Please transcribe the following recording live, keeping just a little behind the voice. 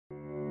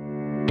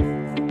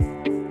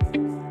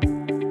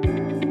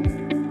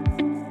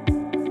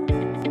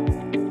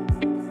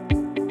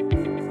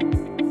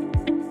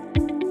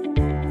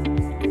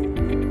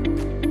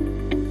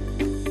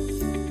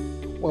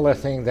I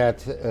think that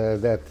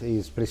that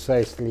is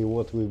precisely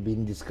what we've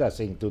been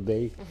discussing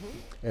today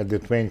at the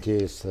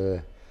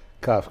 20th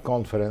CAF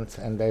conference,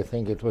 and I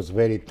think it was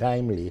very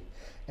timely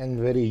and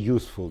very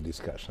useful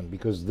discussion,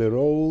 because the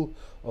role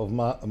of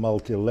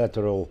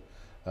multilateral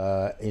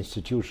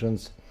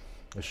institutions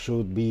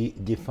should be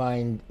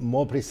defined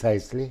more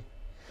precisely,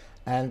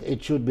 and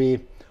it should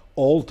be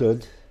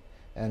altered,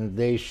 and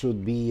they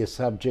should be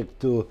subject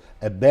to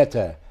a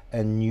better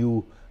and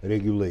new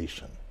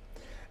regulation,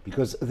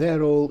 because their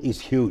role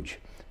is huge.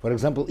 For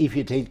example, if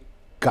you take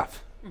CAF,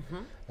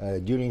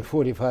 during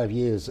 45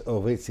 years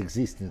of its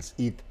existence,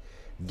 it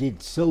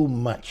did so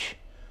much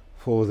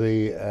for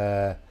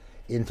the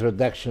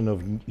introduction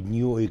of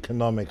new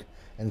economic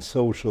and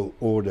social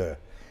order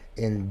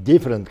in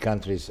different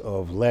countries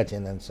of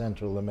Latin and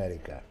Central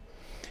America.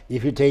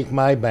 If you take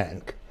my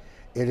bank,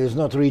 it is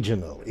not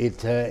regional.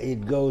 It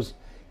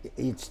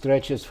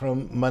stretches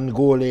from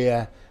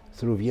Mongolia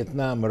through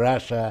Vietnam,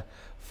 Russia,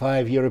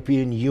 5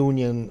 European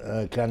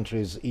Union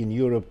countries in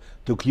Europe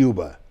to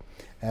Cuba.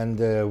 And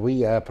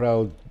we are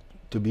proud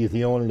to be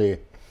the only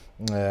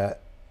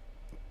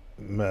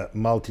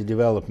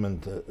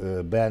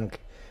multi-development bank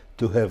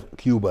to have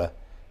Cuba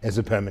as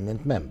a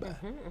permanent member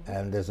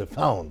and as a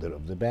founder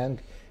of the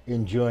bank,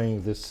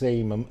 enjoying the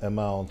same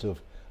amount of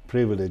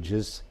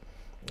privileges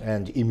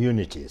and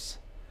immunities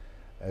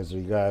as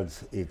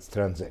regards its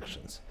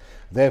transactions.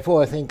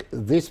 Therefore, I think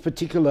this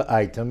particular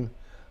item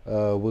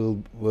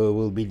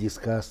will be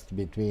discussed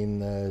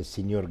between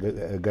Senor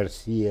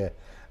Garcia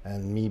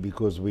and me,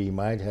 because we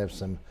might have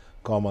some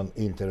common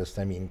interest,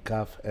 I mean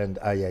CAF and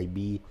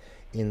IIB,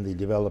 in the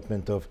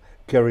development of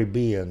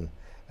Caribbean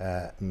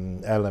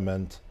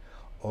element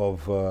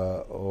of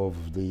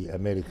the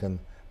American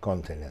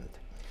continent.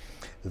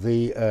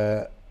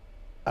 The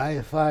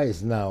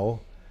IFIs now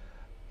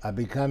are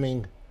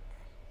becoming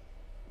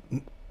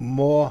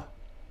more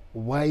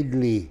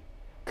widely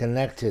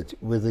connected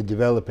with the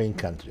developing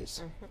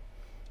countries.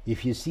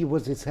 If you see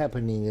what is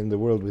happening in the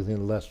world within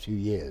the last few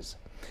years,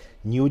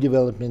 new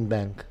development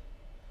bank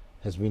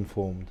has been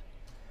formed,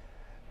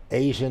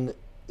 Asian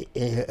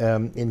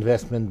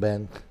investment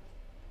bank,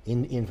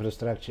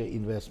 infrastructure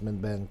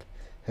investment bank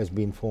has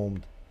been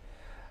formed.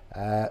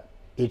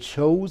 It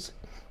shows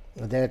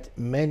that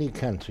many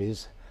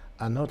countries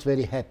are not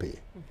very happy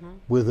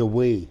with the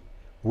way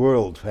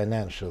world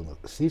financial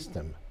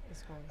system,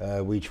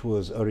 which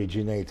was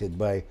originated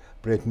by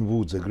Bretton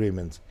Woods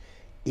agreements,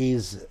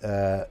 is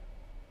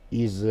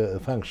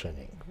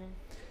functioning.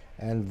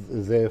 And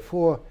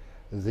therefore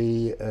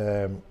the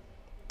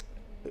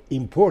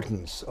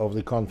importance of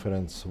the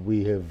conference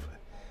we have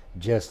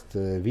just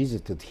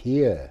visited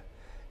here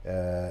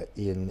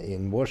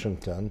in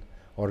Washington,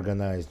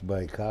 organized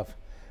by CAF,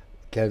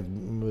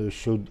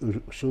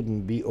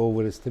 shouldn't be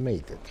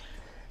overestimated.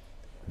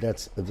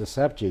 That's the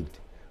subject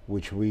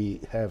which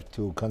we have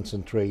to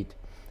concentrate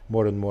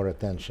more and more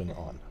attention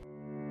on.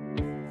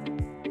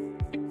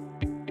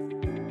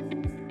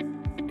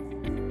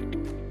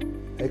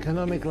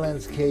 Economic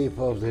landscape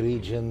of the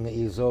region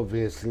is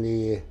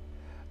obviously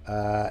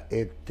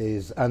it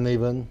is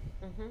uneven.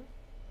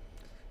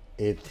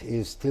 It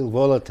is still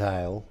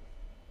volatile.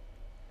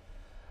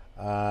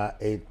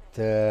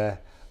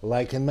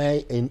 Like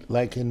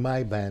in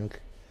my bank,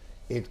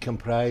 it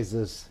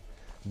comprises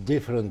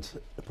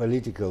different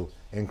political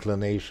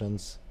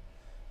inclinations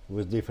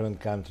with different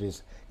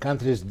countries.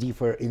 Countries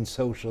differ in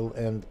social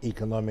and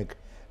economic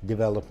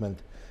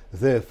development.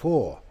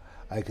 Therefore,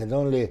 I can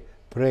only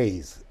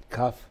praise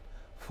CAF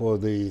for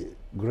the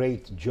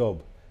great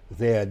job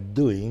they are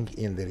doing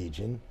in the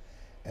region,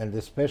 and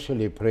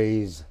especially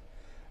praise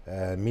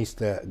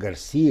Mr.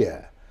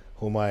 Garcia,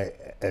 whom I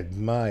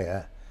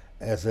admire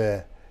as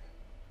a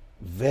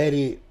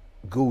very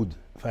good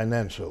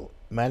financial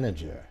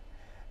manager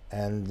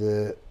and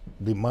the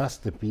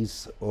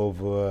masterpiece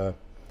of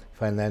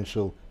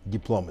financial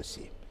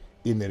diplomacy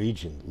in a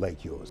region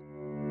like yours.